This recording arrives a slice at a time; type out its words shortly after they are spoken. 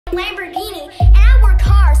Lamborghini, and I worked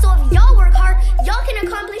hard. So if y'all work hard, y'all can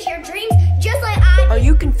accomplish your dreams just like I did. Are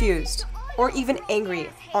you confused or even angry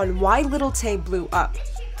on why LILTAY blew up?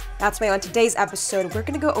 That's why on today's episode, we're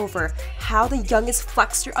gonna go over how the youngest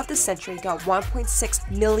flexer of the century got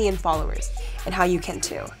 1.6 million followers, and how you can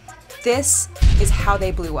too. This is how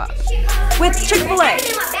they blew up. With Chick-fil-A.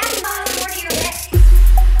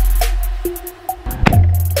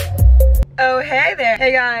 Oh, hey there.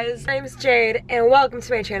 Hey guys, my name is Jade and welcome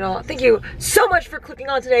to my channel. Thank you so much for clicking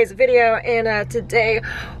on today's video, and today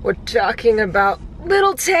we're talking about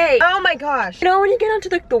LILTAY. Oh my gosh. You know, when you get onto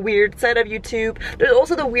the weird side of YouTube, there's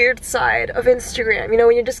also the weird side of Instagram. You know,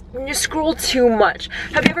 when you scroll too much.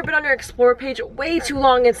 Have you ever been on your Explore page way too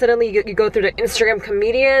long and suddenly you go through the Instagram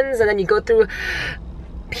comedians and then you go through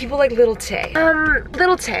people like LILTAY?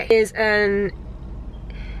 LILTAY is an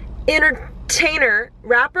entertainer,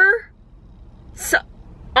 rapper,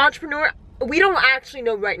 entrepreneur. We don't actually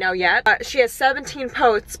know right now yet. She has 17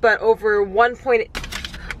 posts but over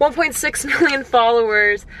 1.6 million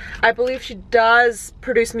followers. I believe she does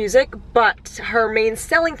produce music, but her main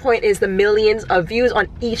selling point is the millions of views on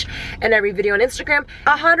each and every video on Instagram.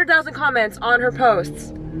 100,000 comments on her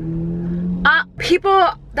posts. People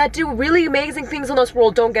that do really amazing things in this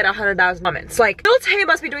world don't get 100,000 comments. Like, LILTAY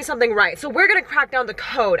must be doing something right. So we're gonna crack down the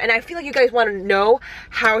code, and I feel like you guys want to know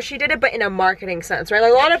how she did it, but in a marketing sense, right?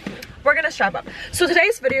 Like we're gonna strap up. So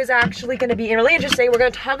today's video is actually gonna be really interesting. We're gonna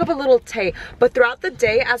talk about LILTAY, but throughout the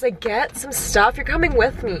day, as I get some stuff, you're coming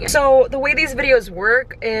with me. So the way these videos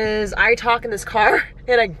work is I talk in this car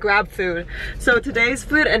and I grab food. So today's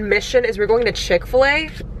food and mission is we're going to Chick-fil-A.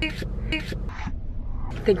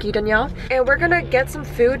 Thank you, Danielle. And we're gonna get some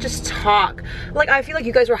food, just talk. Like, I feel like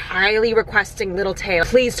you guys were highly requesting LILTAY.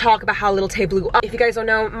 Please talk about how LILTAY blew up. If you guys don't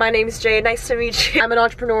know, my name is Jade. Nice to meet you. I'm an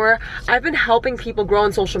entrepreneur. I've been helping people grow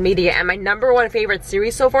on social media, and my #1 favorite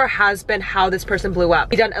series so far has been how this person blew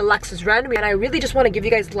up. We done Alexa's Run, and I really just want to give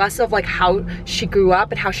you guys less of like how she grew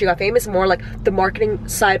up and how she got famous, more like the marketing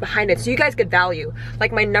side behind it, so you guys get value.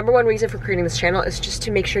 Like, my #1 reason for creating this channel is just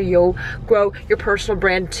to make sure you'll grow your personal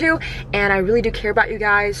brand too, and I really do care about you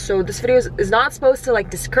guys. So this video is not supposed to like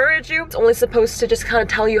discourage you. It's only supposed to just kind of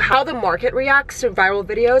tell you how the market reacts to viral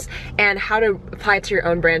videos and how to apply it to your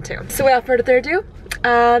own brand too. So without further ado,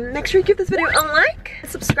 make sure you give this video a like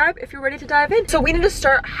and subscribe if you're ready to dive in. So we need to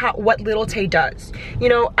start what LILTAY does. You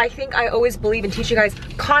know, I think I always believe in teaching you guys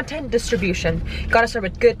content distribution. You gotta start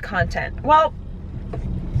with good content. Well,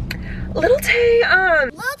 LILTAY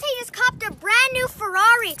just copped a brand new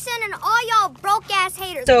Ferrari, sending all y'all broke ass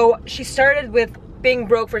haters. So she started with being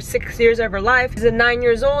broke for 6 years of her life. She's 9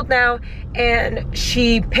 years old now, and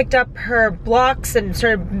she picked up her blocks and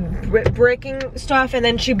started breaking stuff, and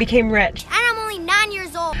then she became rich. And I'm only 9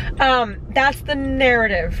 years old. That's the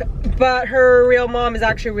narrative, but her real mom is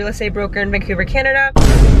actually a real estate broker in Vancouver, Canada.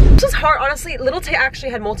 This is hard, honestly. LILTAY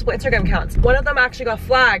actually had multiple Instagram accounts. One of them actually got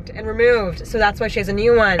flagged and removed, so that's why she has a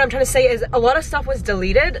new one. What I'm trying to say is a lot of stuff was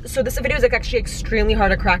deleted, so this video is like actually extremely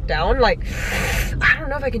hard to crack down. Like, I don't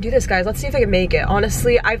know if I can do this, guys. Let's see if I can make it.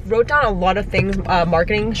 Honestly, I've wrote down a lot of things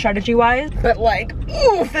marketing strategy wise, but like,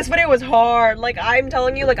 oof, this video was hard. Like, I'm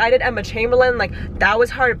telling you, like, I did Emma Chamberlain, like that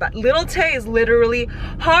was hard, but LILTAY is literally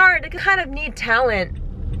hard. You kind of need talent.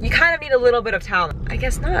 You kind of need a little bit of talent. I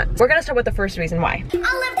guess not. We're gonna start with the first reason why. I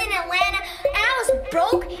lived in Atlanta and I was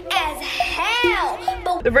broke as hell.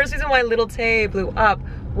 But the first reason why LILTAY blew up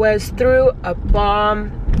was through a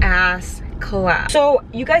bomb-ass collab. So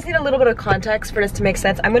you guys need a little bit of context for this to make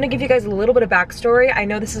sense. I'm gonna give you guys a little bit of backstory. I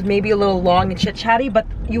know this is maybe a little long and chit-chatty, but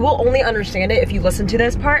you will only understand it if you listen to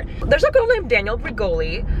this part. There's a girl named Danielle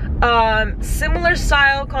Bregoli. Similar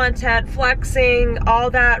style content, flexing, all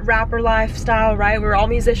that rapper lifestyle, right? We're all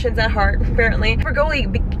musicians at heart, apparently.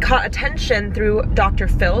 Bregoli caught attention through Dr.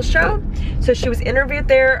 Phil's show. So she was interviewed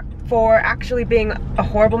there for actually being a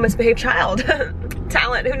horrible misbehaved child.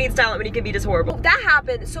 Talent, who needs talent when he can be just horrible? That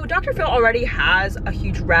happened. So Dr. Phil already has a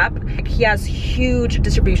huge rep. He has huge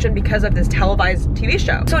distribution because of this televised TV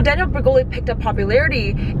show. So Danielle Bregoli picked up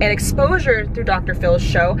popularity and exposure through Dr. Phil's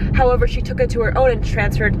show. However, she took it to her own and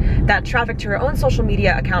transferred that traffic to her own social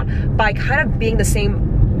media account by kind of being the same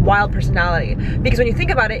wild personality. Because when you think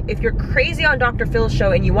about it, if you're crazy on Dr. Phil's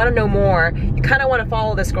show and you want to know more, you kind of want to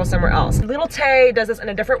follow this girl somewhere else. LILTAY does this in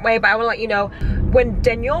a different way, but I want to let you know, when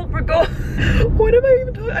Danielle Bregoli, what am I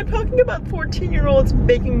even talking? I'm talking about 14-year-olds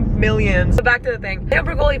making millions. So back to the thing.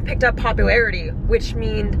 Danielle Bregoli picked up popularity, which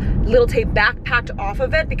means LILTAY backpacked off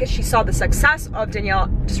of it because she saw the success of Danielle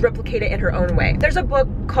just replicate it in her own way. There's a book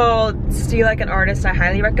called Steal Like an Artist. I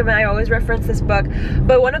highly recommend. I always reference this book.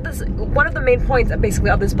 But one of the main points basically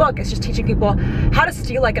of this this book. It's just teaching people how to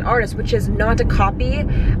steal like an artist, which is not to copy.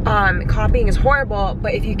 Copying is horrible,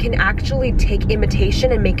 but if you can actually take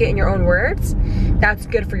imitation and make it in your own words, that's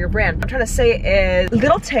good for your brand. What I'm trying to say is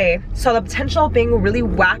LILTAY saw the potential of being really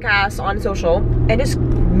whack ass on social and just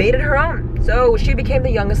made it her own. So she became the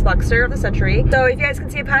youngest Luxer of the century. So if you guys can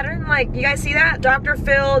see a pattern, like, you guys see that? Dr.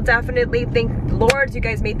 Phil definitely thank the Lord you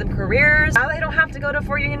guys made them careers. Now they don't have to go to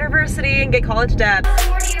four-year university and get college debt.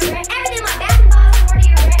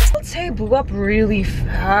 LILTAY blew up really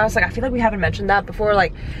fast. Like, I feel like we haven't mentioned that before.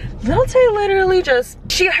 Like, LILTAY literally just,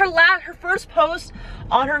 her first post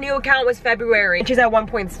on her new account was February. And she's at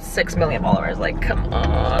 1.6 million followers. Like, come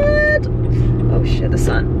on. What? Oh shit, the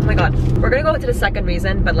sun. Oh my god. We're gonna go to the second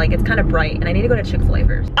reason, but like, it's kind of bright and I need to go to Chick-fil-A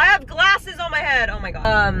first. I have glasses on my head. Oh my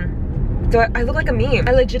god. Do I look like a meme?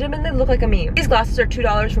 I legitimately look like a meme. These glasses are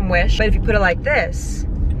 $2 from Wish, but if you put it like this,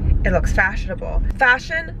 it looks fashionable.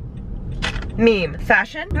 Fashion, meme.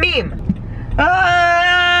 Fashion, meme.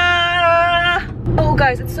 Oh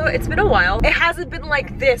guys, it's been a while. It hasn't been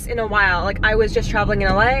like this in a while. Like, I was just traveling in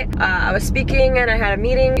LA. I was speaking and I had a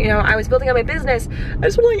meeting. You know, I was building up my business. I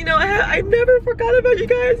just want to let you know, I never forgot about you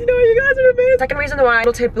guys. You know, you guys are amazing. Second reason why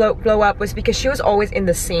LILTAY blow up was because she was always in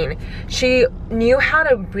the scene. She knew how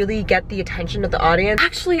to really get the attention of the audience.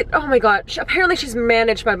 Actually, oh my god, apparently she's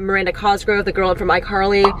managed by Miranda Cosgrove, the girl from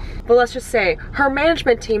iCarly. But let's just say, her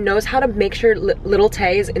management team knows how to make sure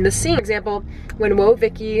LILTAY is in the scene. For example, when WOOooOO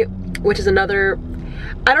Vicky, which is another,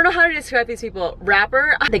 I don't know how to describe these people,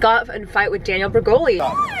 rapper, they got in a fight with Daniel Bergoli.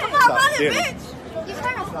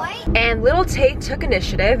 And LILTAY took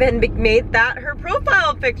initiative and made that her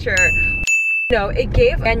profile picture. You know, it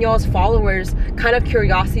gave Daniel's followers kind of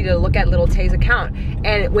curiosity to look at LILTAY's account.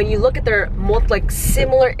 And when you look at their like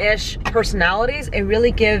similar-ish personalities, it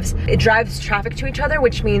really drives traffic to each other,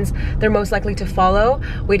 which means they're most likely to follow,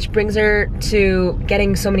 which brings her to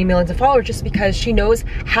getting so many millions of followers just because she knows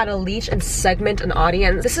how to leash and segment an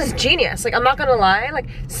audience. This is genius. Like, I'm not gonna lie, like,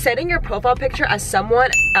 setting your profile picture as someone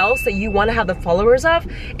else that you want to have the followers of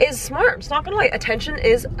is smart. It's not gonna lie, attention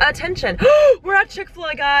is attention. We're at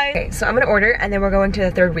Chick-fil-A, guys. Okay, so I'm gonna order and then we're going to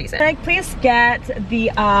the third reason. Can I please get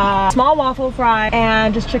the small waffle fry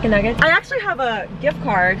and just chicken nuggets? I actually have a gift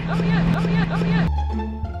card. Oh yeah, oh yeah, oh yeah.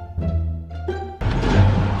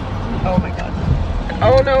 Oh my god.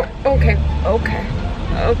 Oh no, okay, okay,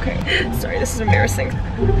 okay. Sorry, this is embarrassing.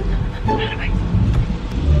 How do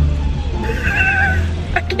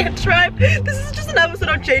I can't drive. This is just an episode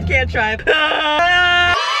of Jade Can't Drive.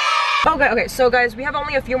 Okay, so guys, we have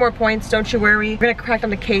only a few more points, don't you worry. We're gonna crack on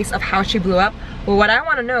the case of how she blew up. But what I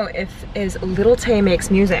wanna know is LILTAY makes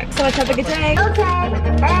music. So let's have a good day. Okay,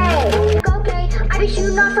 hey, okay. I be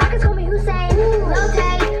shooting off rockets, call me Hussein.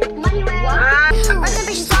 LILTAY, money way. Wow. Earth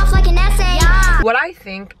fish is off like an essay. Yeah. What I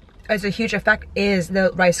think is a huge effect is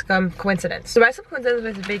the rice gum coincidence. The rice gum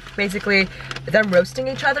coincidence was basically them roasting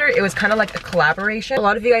each other. It was kind of like a collaboration. A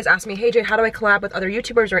lot of you guys ask me, hey Jade, how do I collab with other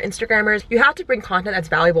YouTubers or Instagrammers? You have to bring content that's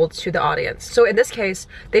valuable to the audience. So in this case,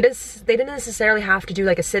 they didn't necessarily have to do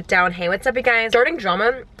like a sit down, hey, what's up you guys? Starting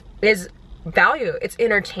drama is value. It's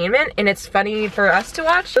entertainment and it's funny for us to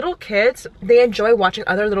watch. Little kids, they enjoy watching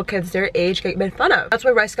other little kids their age get made fun of. That's why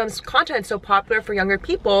Rice Gum's content is so popular for younger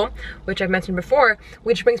people, which I've mentioned before,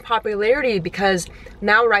 which brings popularity because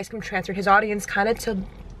now Rice Gum transferred his audience kind of to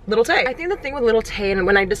LILTAY. I think the thing with LILTAY, and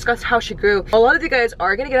when I discussed how she grew, a lot of you guys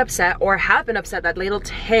are gonna get upset or have been upset that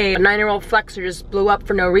LILTAY, a 9-year-old flexer, just blew up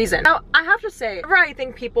for no reason. Now, I have to say, whenever I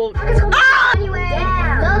think people—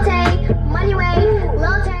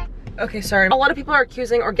 Okay, sorry. A lot of people are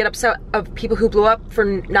accusing or get upset of people who blew up for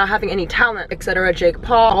not having any talent, etc. Jake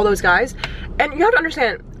Paul, all those guys. And you have to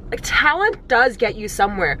understand, like, talent does get you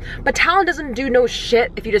somewhere, but talent doesn't do no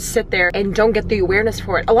shit if you just sit there and don't get the awareness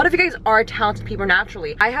for it. A lot of you guys are talented people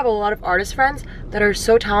naturally. I have a lot of artist friends that are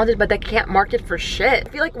so talented, but they can't market for shit. I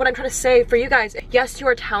feel like what I'm trying to say for you guys, yes, you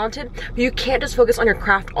are talented, but you can't just focus on your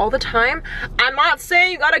craft all the time. I'm not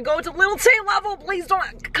saying you gotta go to LILTAY level. Please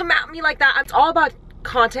don't come at me like that. It's all about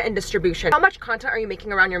content and distribution. How much content are you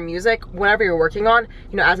making around your music, whatever you're working on?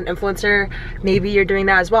 You know, as an influencer, maybe you're doing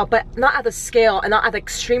that as well, but not at the scale and not at the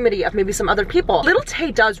extremity of maybe some other people.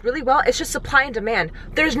 LILTAY does really well. It's just supply and demand.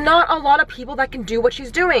 There's not a lot of people that can do what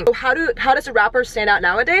she's doing. So how does a rapper stand out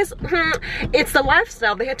nowadays? It's the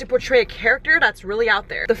lifestyle. They had to portray a character that's really out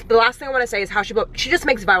there. The last thing I want to say is how she just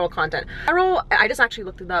makes viral content. Viral, I just actually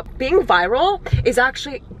looked it up. Being viral is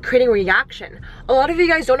actually creating reaction. A lot of you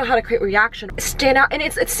guys don't know how to create reaction. Stand out. And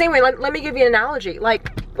it's the same way. Let me give you an analogy. Like,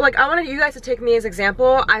 like, I wanted you guys to take me as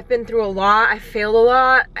example. I've been through a lot. I failed a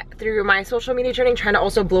lot through my social media journey, trying to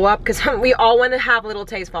also blow up, because we all want to have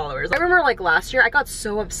LILTAY's followers. I remember like last year, I got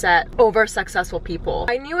so upset over successful people.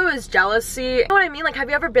 I knew it was jealousy. You know what I mean? Like, have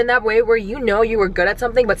you ever been that way where you know you were good at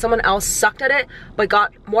something, but someone else sucked at it, but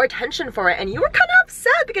got more attention for it, and you were kind of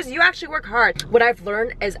upset because you actually work hard? What I've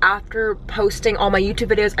learned is after posting all my YouTube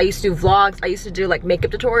videos, I used to do vlogs, I used to do like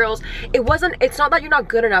makeup tutorials. It's not that you're not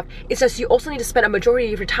good enough, it's just you also need to spend a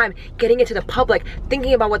majority of your time getting it to the public,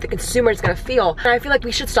 thinking about what the consumer is gonna feel. And I feel like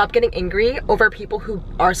we should stop getting angry over people who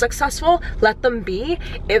are successful. Let them be.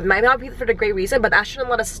 It might not be for the great reason, but that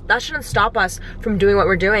shouldn't stop us from doing what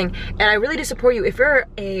we're doing. And I really do support you. If you're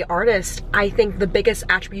a artist, I think the biggest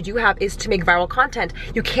attribute you have is to make viral content.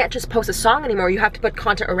 You can't just post a song anymore. You have to put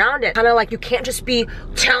content around it. Kind of like you can't just be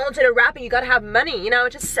talented at rapping. You gotta have money, you know?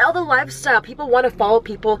 Just sell the lifestyle. People want to follow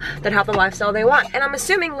people that have the lifestyle they want. And I'm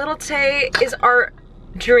assuming LILTAY is our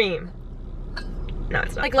dream. No,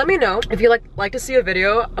 it's not. Like, let me know if you like to see a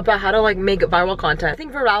video about how to like make viral content. I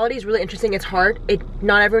think virality is really interesting. It's hard.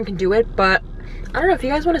 Not everyone can do it, but I don't know, if you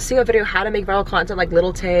guys want to see a video how to make viral content like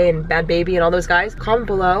LILTAY and Bad Baby and all those guys, comment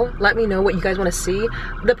below. Let me know what you guys want to see.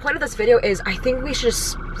 The point of this video is I think we should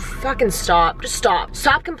just fucking stop. Just stop.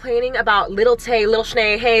 Stop complaining about LILTAY, Lil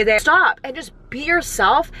Schnee, hey there. Stop and just be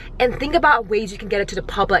yourself and think about ways you can get it to the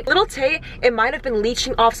public. LILTAY, it might have been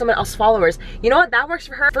leeching off someone else's followers. You know what? That works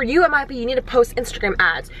for her. For you, it might be you need to post Instagram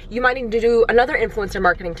ads. You might need to do another influencer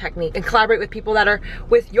marketing technique and collaborate with people that are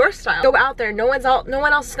with your style. Go out there. No one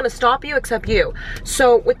else is gonna stop you except you.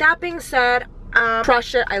 So with that being said,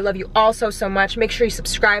 crush it. I love you all so much. Make sure you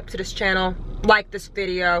subscribe to this channel, like this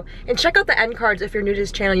video, and check out the end cards if you're new to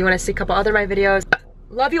this channel. You want to see a couple other of my videos.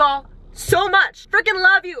 Love you all so much. Freaking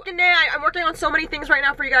love you. I'm working on so many things right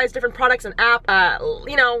now for you guys, different products and app,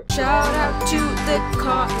 you know. Shout out to the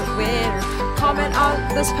comment winner. Comment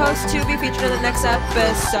on this post to be featured in the next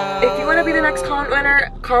episode. If you want to be the next comment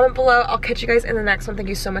winner, comment below. I'll catch you guys in the next one. Thank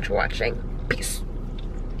you so much for watching. Peace.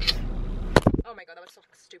 Oh my god, that was so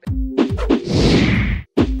stupid.